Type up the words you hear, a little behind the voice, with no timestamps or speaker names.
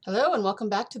Hello, and welcome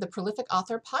back to the Prolific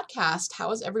Author Podcast.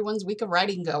 How is everyone's week of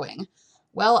writing going?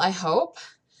 Well, I hope.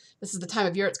 This is the time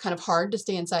of year it's kind of hard to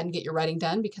stay inside and get your writing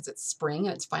done because it's spring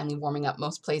and it's finally warming up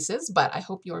most places, but I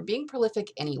hope you are being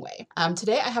prolific anyway.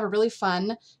 Today I have a really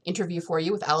fun interview for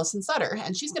you with Allison Sutter,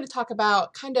 and she's going to talk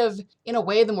about kind of, in a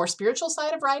way, the more spiritual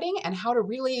side of writing and how to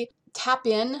really tap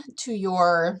in to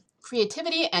your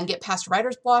creativity and get past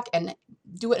writer's block and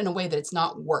do it in a way that it's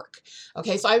not work.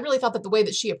 Okay, so I really thought that the way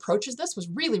that she approaches this was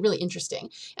really, really interesting.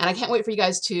 And I can't wait for you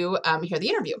guys to hear the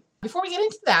interview. Before we get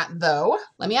into that, though,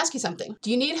 let me ask you something. Do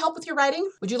you need help with your writing?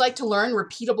 Would you like to learn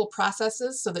repeatable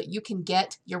processes so that you can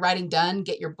get your writing done,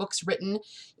 get your books written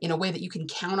in a way that you can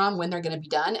count on when they're going to be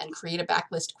done, and create a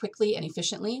backlist quickly and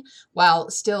efficiently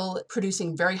while still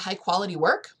producing very high quality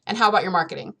work? And how about your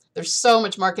marketing? There's so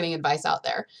much marketing advice out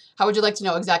there. How would you like to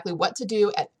know exactly what to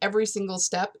do at every single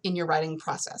step in your writing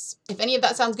process? If any of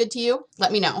that sounds good to you,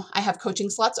 let me know. I have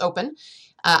coaching slots open.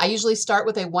 I usually start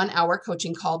with a 1-hour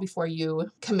coaching call before you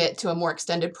commit to a more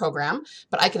extended program,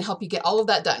 but I can help you get all of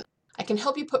that done. I can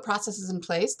help you put processes in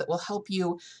place that will help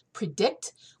you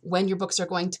predict when your books are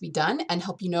going to be done and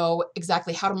help you know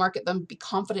exactly how to market them, be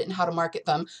confident in how to market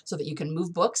them so that you can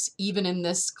move books even in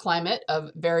this climate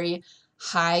of very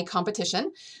high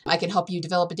competition. I can help you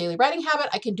develop a daily writing habit.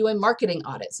 I can do a marketing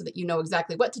audit so that you know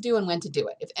exactly what to do and when to do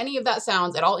it. If any of that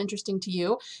sounds at all interesting to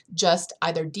you, just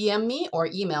either DM me or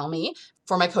email me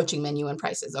for my coaching menu and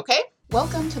prices, okay?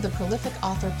 Welcome to the Prolific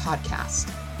Author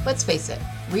Podcast. Let's face it,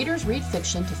 readers read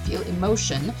fiction to feel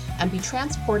emotion and be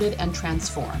transported and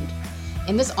transformed.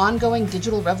 In this ongoing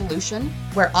digital revolution,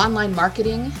 where online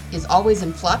marketing is always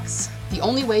in flux, the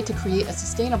only way to create a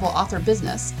sustainable author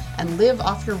business and live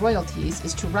off your royalties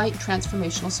is to write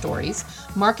transformational stories,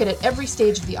 market at every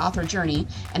stage of the author journey,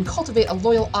 and cultivate a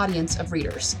loyal audience of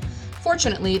readers.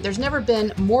 Fortunately, there's never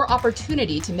been more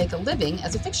opportunity to make a living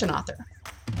as a fiction author.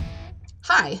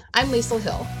 Hi, I'm Liesl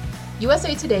Hill,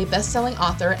 USA Today bestselling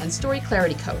author and story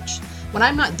clarity coach. When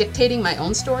I'm not dictating my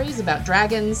own stories about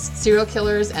dragons, serial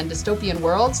killers, and dystopian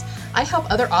worlds, I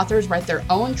help other authors write their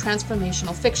own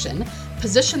transformational fiction,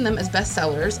 position them as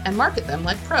bestsellers, and market them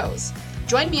like pros.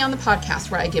 Join me on the podcast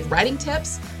where I give writing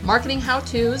tips, marketing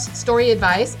how-tos, story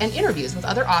advice, and interviews with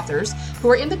other authors who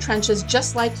are in the trenches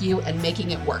just like you and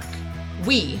making it work.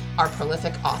 We are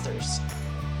prolific authors.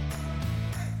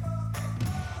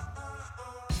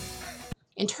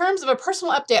 In terms of a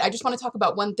personal update, I just want to talk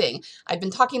about one thing. I've been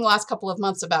talking the last couple of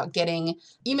months about getting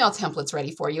email templates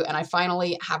ready for you, and I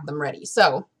finally have them ready.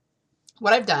 So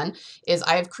what I've done is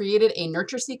I have created a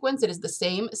nurture sequence. It is the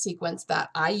same sequence that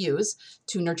I use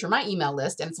to nurture my email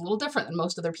list, and it's a little different than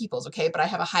most other people's, okay? But I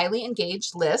have a highly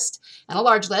engaged list and a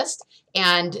large list,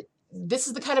 and this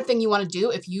is the kind of thing you want to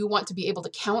do if you want to be able to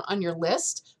count on your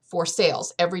list for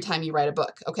sales every time you write a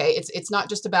book, okay? It's not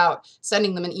just about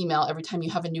sending them an email every time you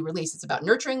have a new release. It's about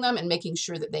nurturing them and making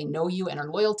sure that they know you and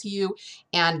are loyal to you,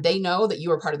 and they know that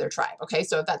you are part of their tribe, okay?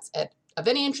 So if that's of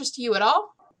any interest to you at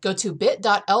all, go to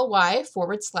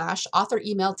bit.ly/author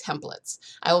email templates.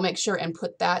 I will make sure and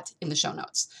put that in the show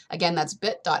notes. Again, that's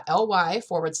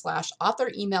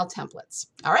bit.ly/author email templates.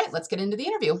 All right, let's get into the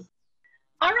interview.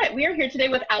 All right, we are here today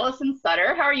with Allison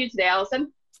Sutter. How are you today,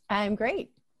 Allison? I'm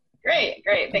great. Great.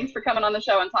 Thanks for coming on the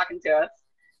show and talking to us.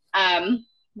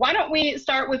 Why don't we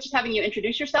start with just having you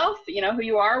introduce yourself, who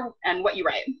you are and what you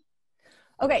write.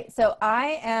 Okay, so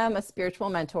I am a spiritual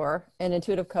mentor and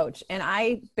intuitive coach, and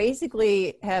I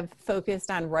basically have focused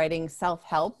on writing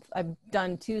self-help. I've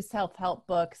done 2 self-help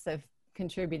books. I've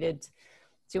contributed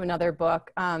to another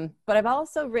book, but I've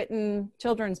also written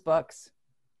children's books.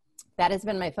 That has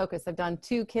been my focus. I've done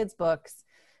 2 kids' books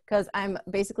because I'm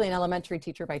basically an elementary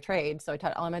teacher by trade. So I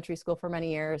taught elementary school for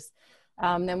many years.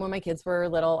 Then when my kids were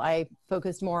little, I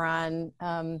focused more on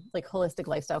like holistic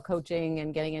lifestyle coaching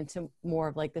and getting into more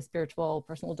of like the spiritual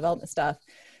personal development stuff.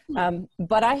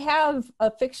 But I have a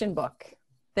fiction book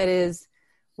that is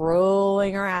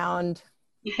rolling around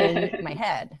in my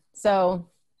head. So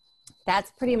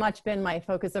that's pretty much been my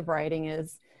focus of writing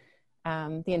is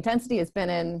the intensity has been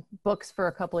in books for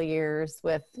a couple of years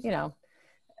with,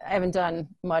 I haven't done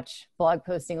much blog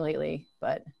posting lately,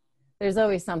 but there's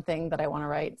always something that I want to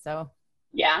write. So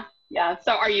yeah.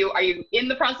 So are you in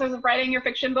the process of writing your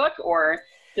fiction book or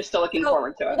just still looking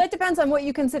forward to it? That depends on what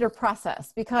you consider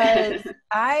process, because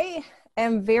I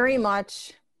am very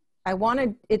much,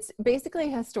 it's basically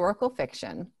historical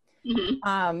fiction.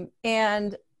 Mm-hmm.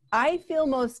 And I feel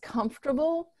most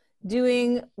comfortable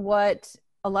doing what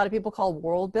a lot of people call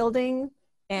world building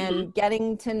and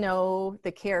getting to know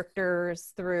the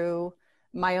characters through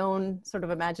my own sort of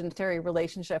imaginary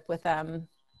relationship with them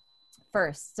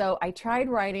first. So I tried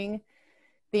writing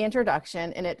the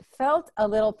introduction, and it felt a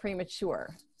little premature.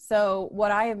 So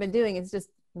what I have been doing is just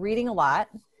reading a lot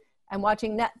and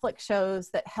watching Netflix shows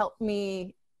that help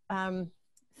me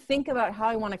think about how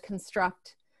I want to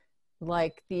construct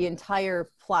like the entire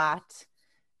plot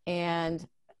and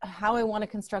how I want to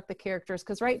construct the characters.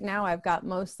 Because right now I've got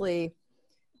mostly,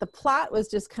 the plot was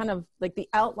just kind of like the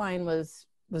outline was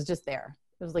just there.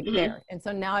 It was like there. And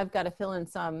so now I've got to fill in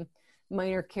some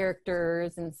minor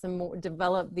characters and some more,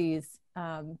 develop these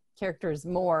characters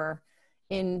more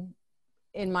in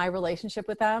my relationship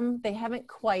with them. They haven't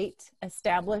quite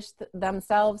established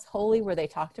themselves wholly where they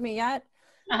talk to me yet.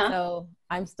 So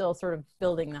I'm still sort of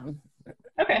building them.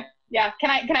 Okay. Yeah. Can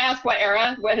I ask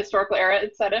what historical era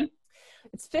it's set in?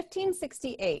 It's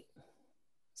 1568.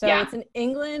 So it's in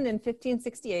England in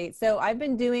 1568. So I've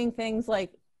been doing things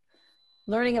like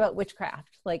learning about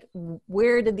witchcraft. Like,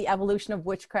 where did the evolution of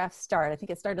witchcraft start? I think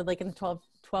it started like in the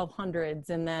 1200s,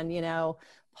 and then, you know,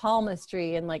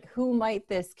 palmistry, and like, who might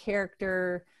this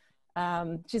character,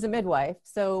 she's a midwife,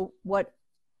 so what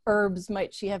herbs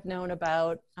might she have known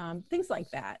about, things like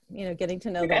that, you know, getting to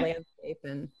know the landscape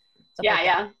and stuff like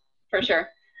that. For sure.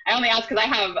 I only ask because I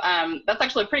have, that's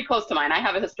actually pretty close to mine. I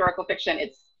have a historical fiction.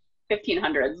 It's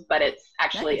 1500s, but it's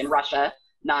actually in Russia,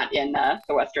 not in the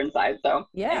western side. So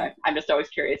anyway, I'm just always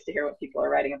curious to hear what people are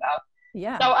writing about.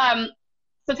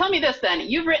 So tell me this then.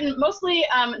 You've written mostly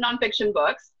nonfiction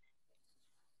books.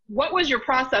 What was your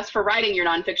process for writing your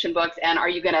nonfiction books, and are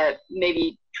you going to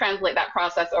maybe translate that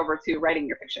process over to writing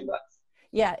your fiction books?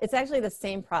 Yeah, it's actually the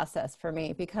same process for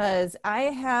me, because I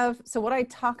have, so what I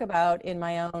talk about in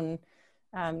my own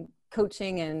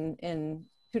coaching and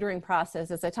tutoring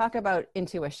process is I talk about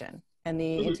intuition and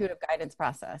the intuitive guidance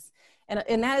process.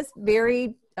 And that is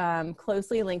very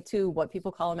closely linked to what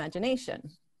people call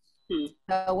imagination.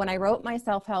 So when I wrote my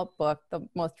self-help book, the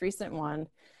most recent one,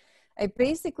 I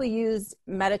basically used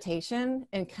meditation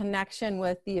in connection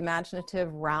with the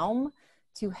imaginative realm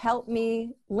to help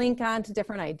me link on to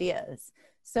different ideas.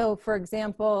 So for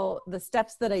example, the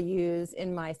steps that I use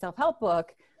in my self-help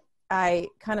book, I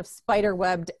kind of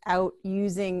spider-webbed out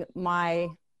using my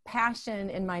passion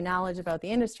and my knowledge about the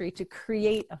industry to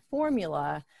create a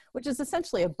formula, which is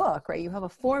essentially a book, right? You have a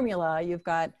formula, you've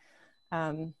got,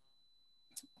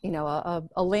 you know,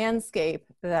 a landscape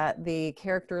that the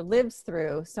character lives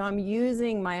through. So I'm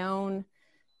using my own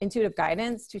intuitive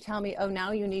guidance to tell me, oh,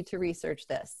 now you need to research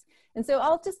this. And so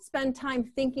I'll just spend time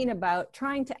thinking about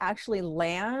trying to actually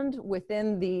land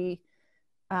within the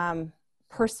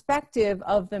perspective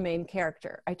of the main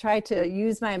character. I try to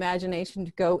use my imagination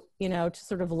to go, you know, to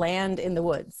sort of land in the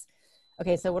woods.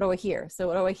 Okay, so what do I hear? So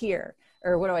what do I hear?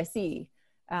 Or what do I see?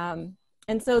 And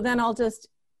so then I'll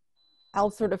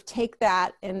sort of take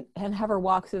that and have her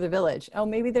walk through the village. Oh,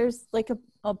 maybe there's like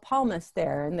a palmist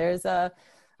there, and there's a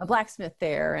blacksmith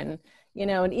there. And, you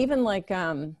know, and even like,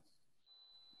 for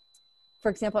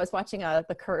example, I was watching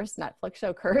the Cursed Netflix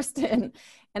show Cursed, and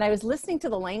I was listening to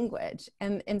the language,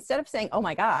 and instead of saying, oh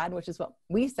my God, which is what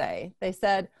we say, they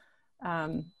said,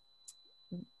 what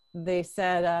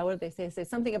did they say? Say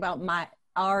something about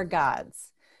our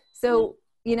gods. So,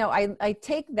 you know, I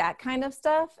take that kind of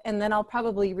stuff, and then I'll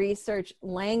probably research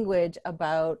language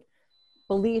about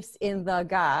beliefs in the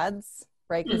gods,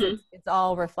 right? Because it's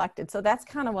all reflected. So that's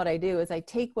kind of what I do, is I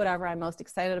take whatever I'm most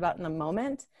excited about in the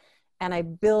moment, and I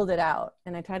build it out,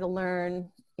 and I try to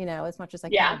learn, you know, as much as I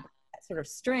can, that sort of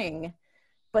string,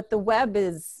 but the web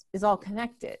is all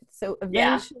connected. So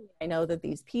eventually I know that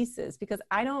these pieces, because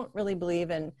I don't really believe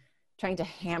in trying to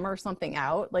hammer something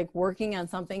out, like working on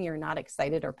something you're not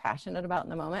excited or passionate about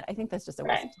in the moment. I think that's just a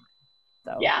waste of time.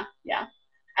 So yeah.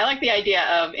 I like the idea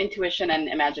of intuition and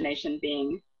imagination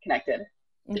being connected.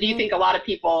 So do you think a lot of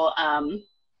people,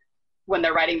 when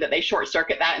they're writing, that they short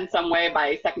circuit that in some way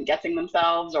by second guessing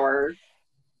themselves, or?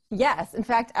 Yes. In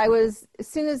fact,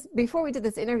 before we did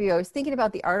this interview, I was thinking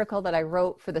about the article that I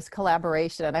wrote for this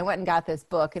collaboration, and I went and got this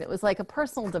book, and it was like a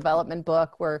personal development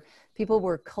book where people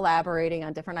were collaborating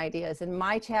on different ideas. And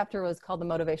my chapter was called The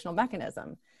Motivational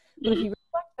Mechanism. But if you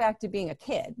reflect back to being a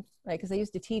kid, right? Because I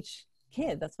used to teach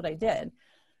kids, that's what I did.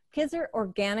 Kids are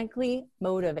organically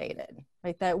motivated.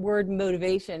 Like, that word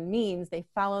motivation means they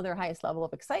follow their highest level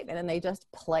of excitement and they just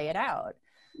play it out.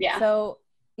 Yeah. So,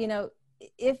 you know,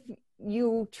 if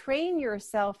you train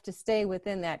yourself to stay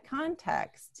within that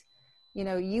context, you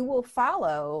know, you will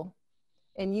follow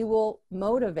and you will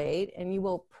motivate and you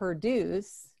will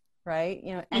produce, right?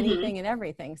 You know, anything and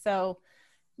everything. So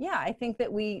yeah, I think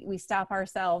that we stop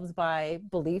ourselves by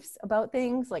beliefs about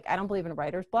things. Like, I don't believe in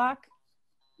writer's block.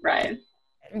 Right.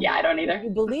 Yeah, I don't either. If you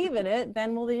believe in it,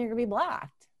 then you're gonna be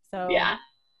blocked. So yeah,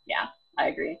 I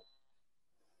agree.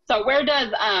 So where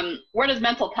does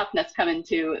mental toughness come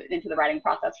into the writing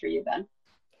process for you then?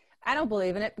 I don't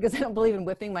believe in it because I don't believe in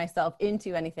whipping myself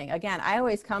into anything. Again, I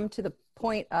always come to the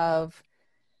point of,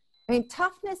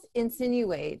 toughness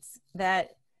insinuates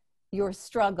that you're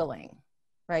struggling,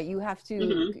 right? You have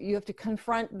to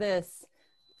confront this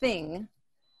thing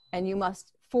and you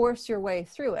must force your way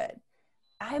through it.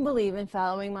 I believe in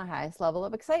following my highest level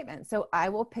of excitement. So I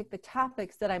will pick the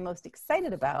topics that I'm most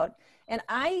excited about. And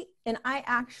I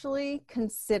actually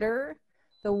consider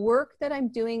the work that I'm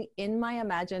doing in my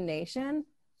imagination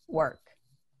work,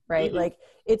 right? Like,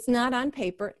 it's not on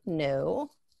paper,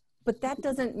 no, but that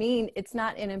doesn't mean it's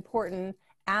not an important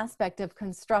aspect of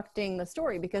constructing the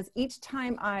story, because each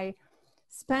time I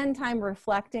spend time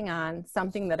reflecting on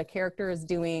something that a character is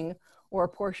doing or a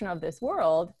portion of this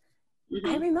world,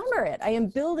 I remember it. I am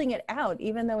building it out,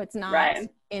 even though it's not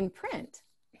in print.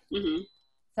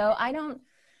 So I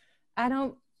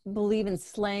don't believe in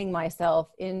slaying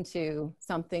myself into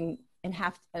something and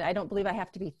I don't believe I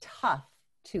have to be tough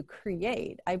to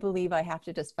create. I believe I have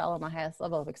to just follow my highest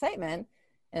level of excitement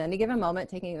in any given moment,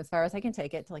 taking it as far as I can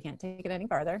take it till I can't take it any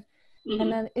farther.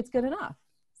 And then it's good enough.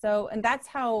 So, and that's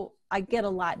how I get a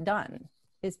lot done,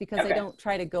 is because I don't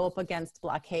try to go up against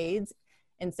blockades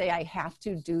and say, I have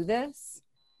to do this.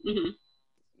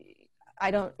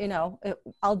 I don't,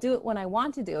 I'll do it when I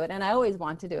want to do it. And I always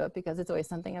want to do it because it's always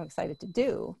something I'm excited to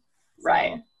do. So.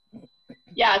 Right.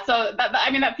 Yeah. So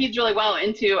that feeds really well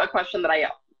into a question that I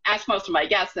ask most of my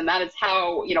guests. And that is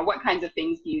how, what kinds of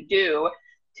things do you do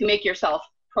to make yourself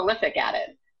prolific at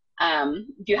it?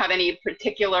 Do you have any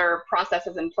particular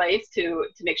processes in place to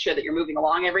make sure that you're moving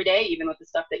along every day, even with the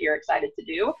stuff that you're excited to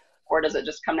do? Or does it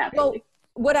just come naturally? Well,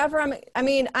 whatever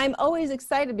I'm always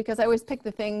excited because I always pick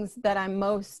the things that I'm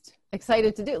most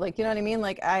excited to do. Like, you know what I mean?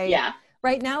 Like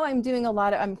right now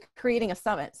I'm creating a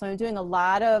summit. So I'm doing a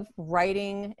lot of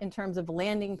writing in terms of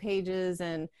landing pages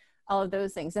and all of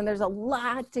those things. And there's a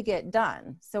lot to get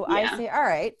done. So I say, all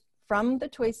right, from the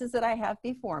choices that I have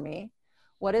before me,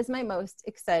 what is my most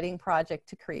exciting project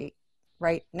to create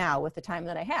right now with the time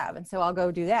that I have? And so I'll go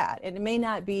do that. And it may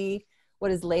not be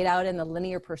what is laid out in the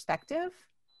linear perspective,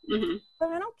 but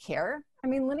I don't care.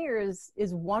 Linear is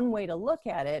one way to look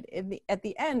at it. At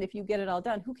the end, if you get it all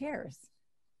done, who cares?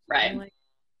 Right.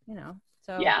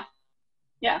 So.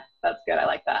 Yeah, that's good. I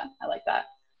like that.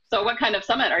 So what kind of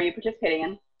summit are you participating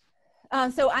in?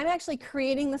 So I'm actually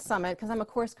creating the summit because I'm a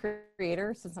course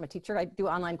creator. Since I'm a teacher, I do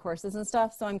online courses and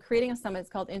stuff. So I'm creating a summit. It's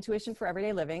called Intuition for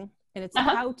Everyday Living. And it's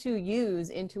how to use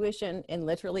intuition in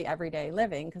literally everyday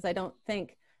living, because I don't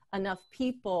think enough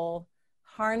people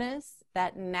harness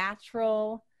that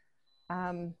natural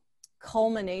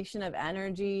culmination of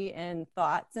energy and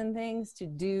thoughts and things to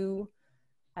do,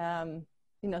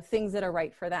 things that are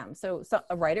right for them. So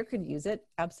a writer could use it,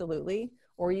 absolutely.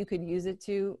 Or you could use it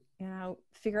to,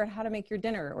 figure out how to make your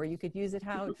dinner, or you could use it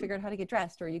figure out how to get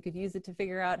dressed, or you could use it to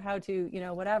figure out how to,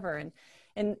 whatever.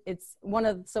 And it's one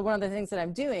of the things that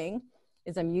I'm doing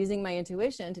is I'm using my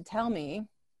intuition to tell me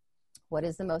what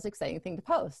is the most exciting thing to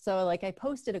post. So like I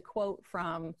posted a quote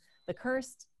from The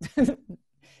Cursed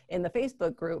in the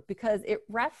Facebook group because it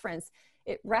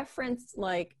referenced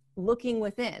like looking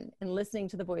within and listening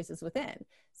to the voices within.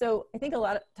 So I think a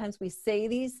lot of times we say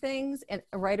these things and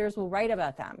writers will write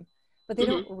about them, but they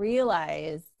don't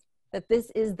realize that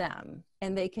this is them,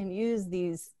 and they can use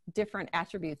these different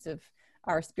attributes of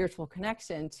our spiritual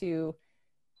connection to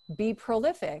be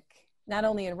prolific, not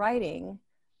only in writing,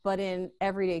 but in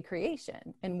everyday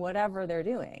creation and whatever they're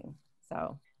doing.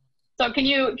 So can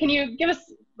you give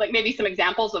us like maybe some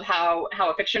examples of how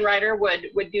a fiction writer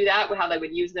would do that, how they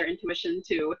would use their intuition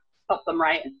to help them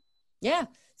write? Yeah.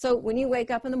 So when you wake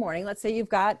up in the morning, let's say you've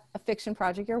got a fiction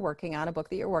project you're working on, a book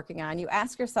that you're working on, you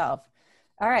ask yourself,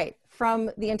 all right, from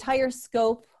the entire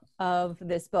scope of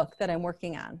this book that I'm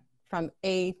working on, from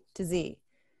A to Z,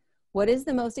 what is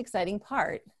the most exciting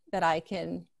part that I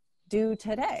can do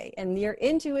today? And your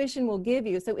intuition will give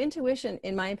you, so intuition,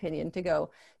 in my opinion, to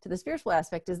go to the spiritual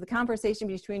aspect, is the conversation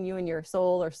between you and your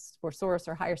soul or source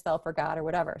or higher self or God or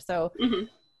whatever. So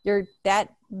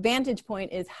that vantage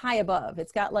point is high above.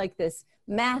 It's got like this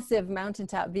massive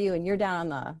mountaintop view, and you're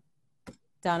down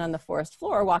on the forest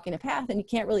floor walking a path, and you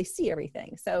can't really see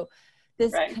everything. So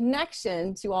this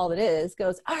connection to all that is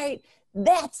goes, all right,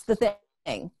 that's the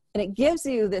thing. And it gives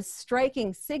you this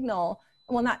striking signal.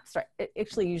 Well, not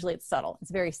actually, usually it's subtle. It's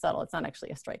very subtle. It's not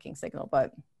actually a striking signal,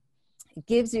 but it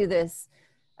gives you this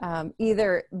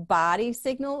either body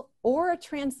signal or a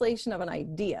translation of an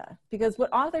idea. Because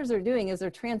what authors are doing is they're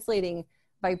translating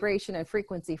vibration and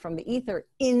frequency from the ether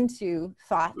into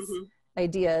thoughts,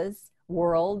 ideas,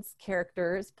 worlds,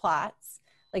 characters, plots.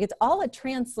 Like it's all a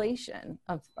translation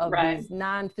of these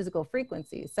non-physical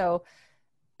frequencies. So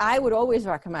I would always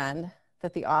recommend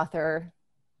that the author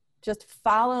just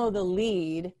follow the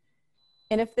lead.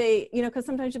 And if they, you know, because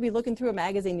sometimes you'll be looking through a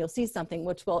magazine, you'll see something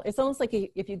which will, it's almost like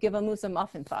if you give a moose a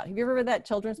muffin thought. Have you ever read that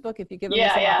children's book? If you give a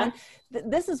moose a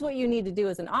muffin, this is what you need to do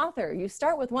as an author. You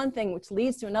start with one thing, which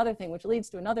leads to another thing, which leads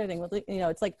to another thing. You know,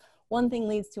 it's like one thing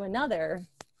leads to another.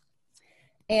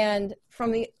 And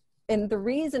the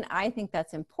reason I think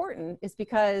that's important is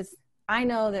because I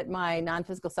know that my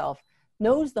non-physical self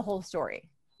knows the whole story.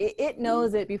 It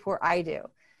knows it before I do.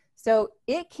 So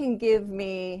it can give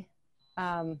me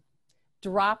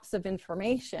drops of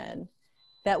information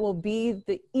that will be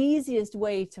the easiest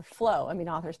way to flow. I mean,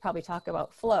 authors probably talk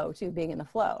about flow too, being in the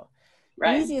flow.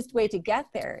 Right. The easiest way to get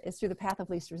there is through the path of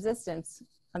least resistance.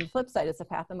 On the flip side, it's the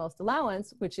path of most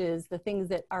allowance, which is the things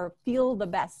that feel the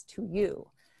best to you.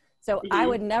 So I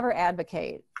would never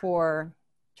advocate for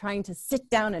trying to sit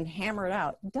down and hammer it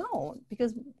out. Don't,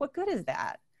 because what good is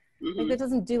that? Like, that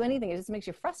doesn't do anything. It just makes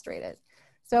you frustrated.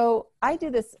 So I do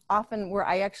this often where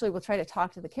I actually will try to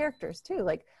talk to the characters too.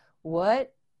 Like,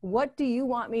 what do you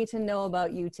want me to know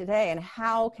about you today? And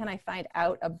how can I find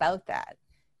out about that?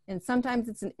 And sometimes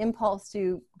it's an impulse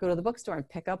to go to the bookstore and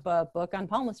pick up a book on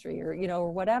palmistry or, you know,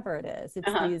 or whatever it is.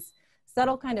 It's these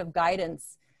subtle kind of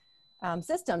guidance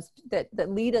systems that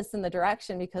lead us in the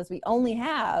direction, because we only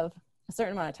have a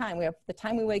certain amount of time. We have the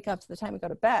time we wake up to the time we go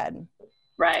to bed.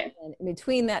 Right. And in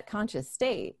between that conscious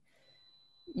state,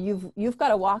 you've got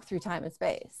to walk through time and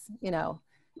space, you know.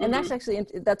 And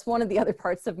that's one of the other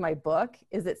parts of my book,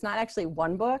 is it's not actually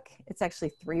one book, it's actually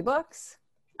 3 books.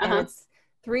 And it's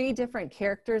 3 different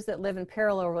characters that live in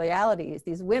parallel realities,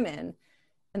 these women.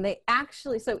 And they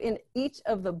actually, so in each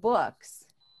of the books,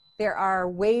 there are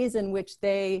ways in which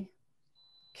they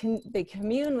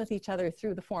commune with each other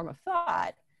through the form of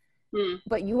thought.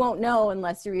 But you won't know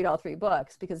unless you read all 3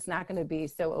 books, because it's not going to be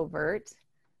so overt.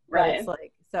 Right. It's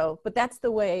like, but that's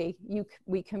the way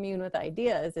we commune with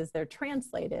ideas, is they're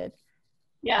translated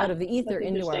out of the ether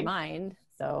into our mind.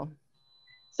 So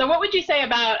what would you say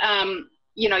about,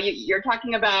 you know, you're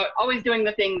talking about always doing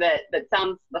the thing that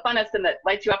sounds the funnest and that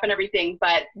lights you up and everything,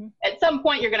 but at some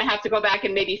point you're going to have to go back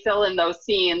and maybe fill in those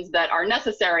scenes that are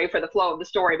necessary for the flow of the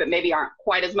story, but maybe aren't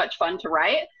quite as much fun to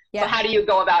write. So how do you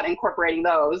go about incorporating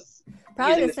those?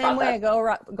 Probably the same way I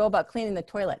go about cleaning the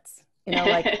toilets. You know,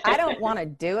 like I don't want to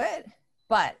do it,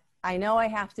 but I know I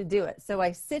have to do it. So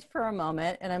I sit for a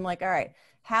moment and I'm like, all right,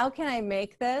 how can I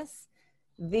make this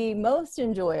the most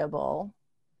enjoyable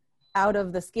out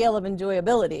of the scale of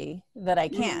enjoyability that I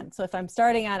can? So if I'm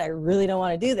starting out, I really don't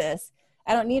want to do this,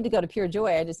 I don't need to go to pure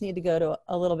joy. I just need to go to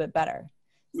a little bit better.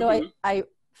 So I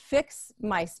fix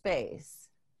my space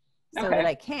so that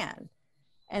I can.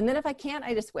 And then if I can't,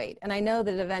 I just wait. And I know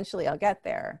that eventually I'll get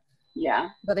there. Yeah.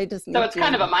 But I just So it's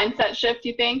kind of a mindset shift,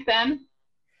 you think, then?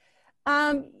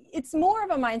 It's more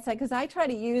of a mindset, because I try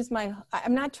to use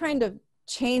I'm not trying to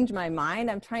change my mind.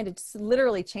 I'm trying to just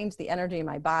literally change the energy in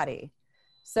my body.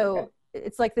 So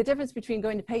it's like the difference between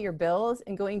going to pay your bills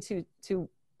and going to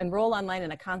enroll online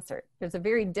in a concert. There's a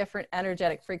very different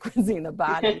energetic frequency in the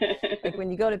body. Like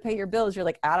when you go to pay your bills, you're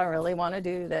like, I don't really want to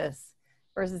do this.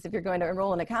 Versus if you're going to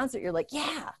enroll in a concert, you're like,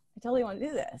 yeah, I totally want to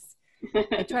do this.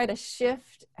 I try to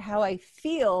shift how I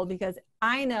feel, because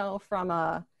I know from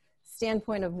a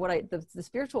standpoint of what the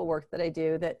spiritual work that I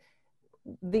do, that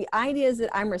the ideas that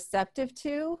I'm receptive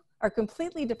to are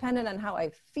completely dependent on how I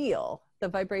feel, the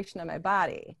vibration of my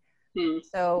body.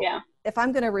 So if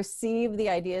I'm going to receive the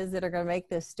ideas that are going to make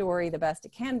this story the best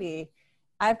it can be,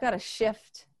 I've got to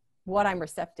shift what I'm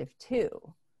receptive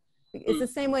to. It's the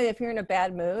same way if you're in a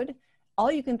bad mood,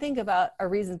 all you can think about are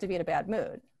reasons to be in a bad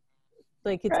mood.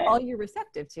 Like it's all you're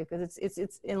receptive to, because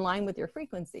it's in line with your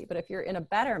frequency. But if you're in a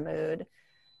better mood,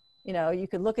 you know, you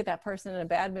could look at that person in a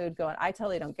bad mood going, I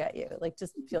totally don't get you. Like,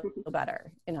 just feel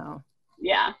better, you know?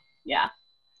 Yeah. Yeah.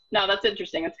 No, that's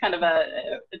interesting. It's kind of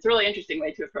it's a really interesting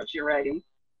way to approach your writing.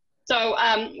 So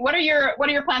what are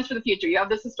your plans for the future? You have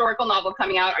this historical novel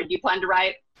coming out. Do you plan to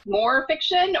write more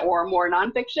fiction or more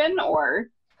nonfiction, or?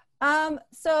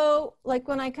 So like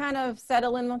when I kind of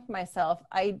settle in with myself,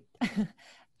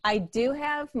 I do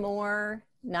have more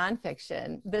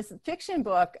nonfiction. This fiction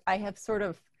book, I have sort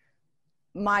of,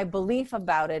 my belief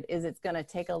about it is it's going to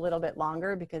take a little bit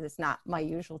longer, because it's not my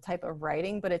usual type of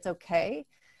writing, but it's okay.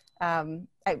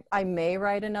 I may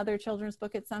write another children's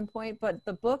book at some point, but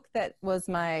the book that was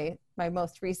my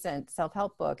most recent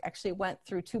self-help book actually went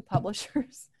through 2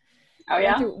 publishers. Oh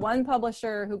yeah. Through one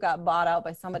publisher who got bought out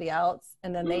by somebody else,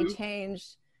 and then they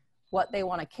changed what they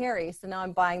want to carry. So now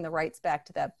I'm buying the rights back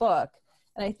to that book.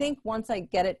 And I think once I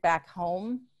get it back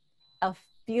home,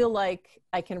 feel like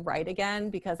I can write again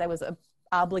because I was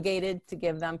obligated to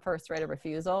give them first right of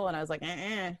refusal. And I was like,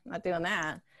 not doing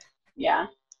that. Yeah.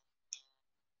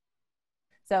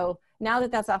 So now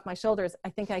that that's off my shoulders, I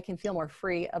think I can feel more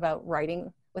free about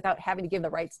writing without having to give the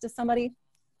rights to somebody.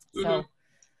 So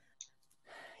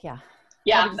yeah.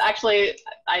 Yeah, actually,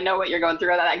 I know what you're going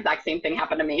through. That exact same thing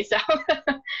happened to me. So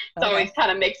it always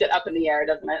kind of makes it up in the air,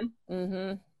 doesn't it?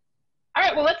 Mm-hmm. All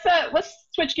right, well, let's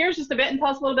switch gears just a bit and tell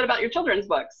us a little bit about your children's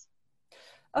books.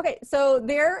 Okay, so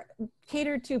they're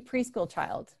catered to preschool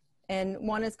child. And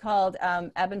one is called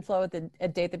Ebb and Flow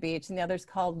at Day at the Beach, and the other is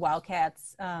called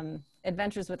Wildcats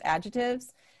Adventures with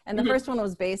Adjectives. And the first one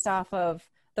was based off of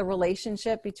the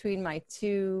relationship between my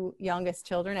two youngest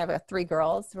children. I have 3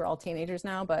 girls who are all teenagers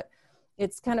now, but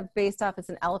it's kind of based off, it's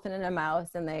an elephant and a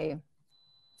mouse, and they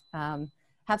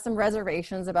have some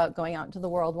reservations about going out into the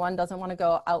world. One doesn't want to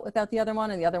go out without the other one,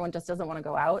 and the other one just doesn't want to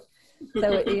go out.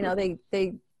 So, you know,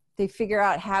 they figure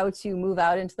out how to move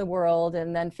out into the world,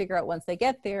 and then figure out once they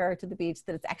get there to the beach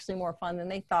that it's actually more fun than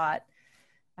they thought.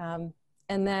 And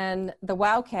then the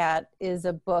Wildcat is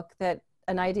a book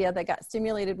an idea that got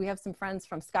stimulated. We have some friends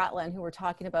from Scotland who were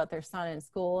talking about their son in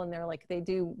school, and they're like, they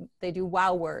do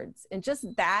wow words. And just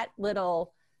that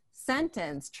little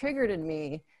sentence triggered in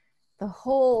me the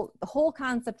whole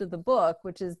concept of the book,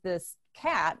 which is this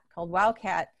cat called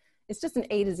Wildcat. It's just an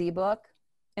A to Z book.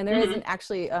 And there isn't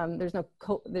actually,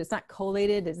 it's not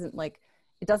collated.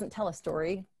 It doesn't tell a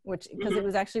story, because it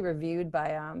was actually reviewed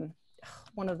by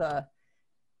one of the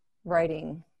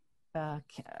writing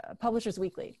Publishers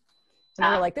Weekly. And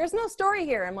they were like, there's no story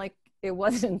here. I'm like, it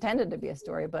wasn't intended to be a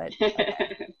story, but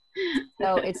okay.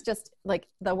 So it's just like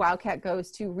the Wildcat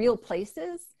goes to real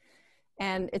places,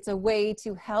 and it's a way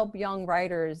to help young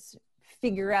writers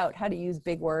figure out how to use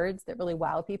big words that really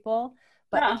wow people,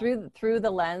 but through the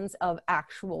lens of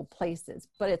actual places.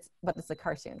 But it's a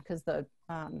cartoon, because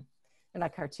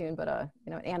not cartoon, but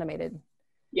an animated.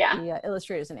 Yeah. The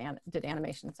illustrators did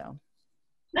animation. So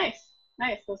nice.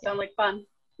 Those sound like fun.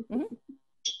 Mm-hmm.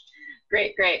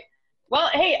 Great. Well,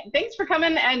 hey, thanks for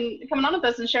coming on with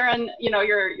us and sharing,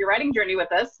 your writing journey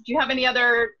with us. Do you have any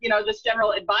other, just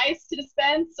general advice to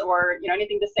dispense, or,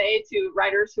 anything to say to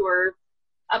writers who are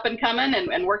up and coming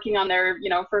and working on their,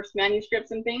 first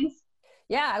manuscripts and things?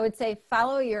 Yeah, I would say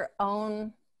follow your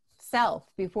own self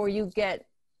before you get,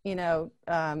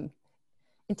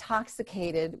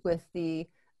 intoxicated with the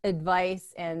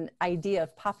advice and idea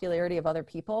of popularity of other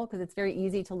people, because it's very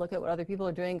easy to look at what other people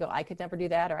are doing and go, I could never do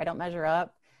that, or I don't measure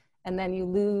up, and then you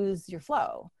lose your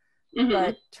flow.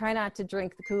 But try not to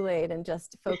drink the Kool-Aid and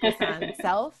just focus on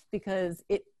self, because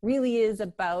it really is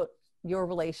about your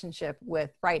relationship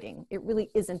with writing. It really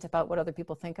isn't about what other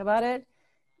people think about it.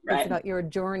 It's about your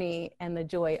journey and the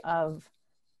joy of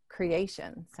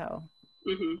creation. So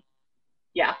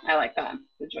yeah, I like that,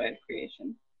 the joy of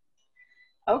creation.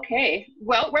 Okay.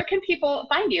 Well, where can people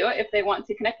find you if they want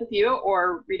to connect with you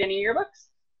or read any of your books?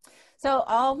 So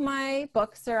all of my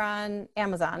books are on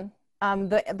Amazon.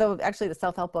 Actually, the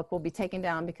self-help book will be taken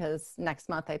down because next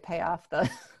month I pay off the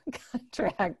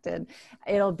contract, and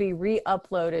it'll be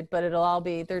re-uploaded, but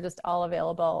they're just all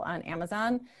available on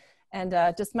Amazon. And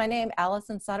just my name,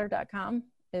 AllisonSutter.com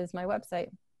is my website.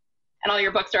 And all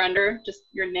your books are under just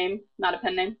your name, not a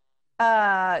pen name?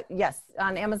 Yes.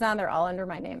 On Amazon, they're all under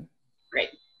my name. Great.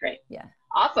 Yeah.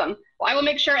 Awesome. Well, I will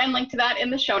make sure and link to that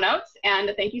in the show notes.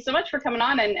 And thank you so much for coming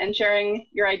on and sharing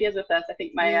your ideas with us. I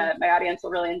think my audience will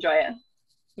really enjoy it.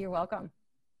 You're welcome.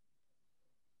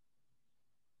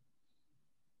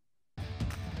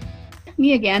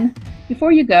 Me again.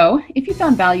 Before you go, if you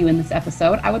found value in this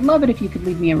episode, I would love it if you could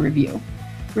leave me a review.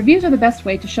 Reviews are the best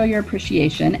way to show your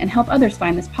appreciation and help others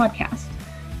find this podcast.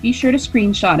 Be sure to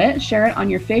screenshot it, share it on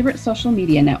your favorite social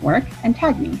media network, and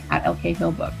tag me at LK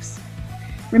Hill Books.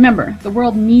 Remember, the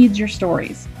world needs your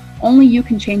stories. Only you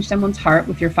can change someone's heart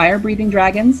with your fire-breathing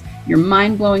dragons, your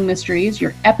mind-blowing mysteries,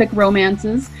 your epic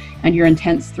romances, and your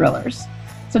intense thrillers.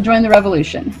 So join the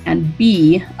revolution and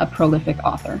be a prolific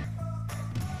author.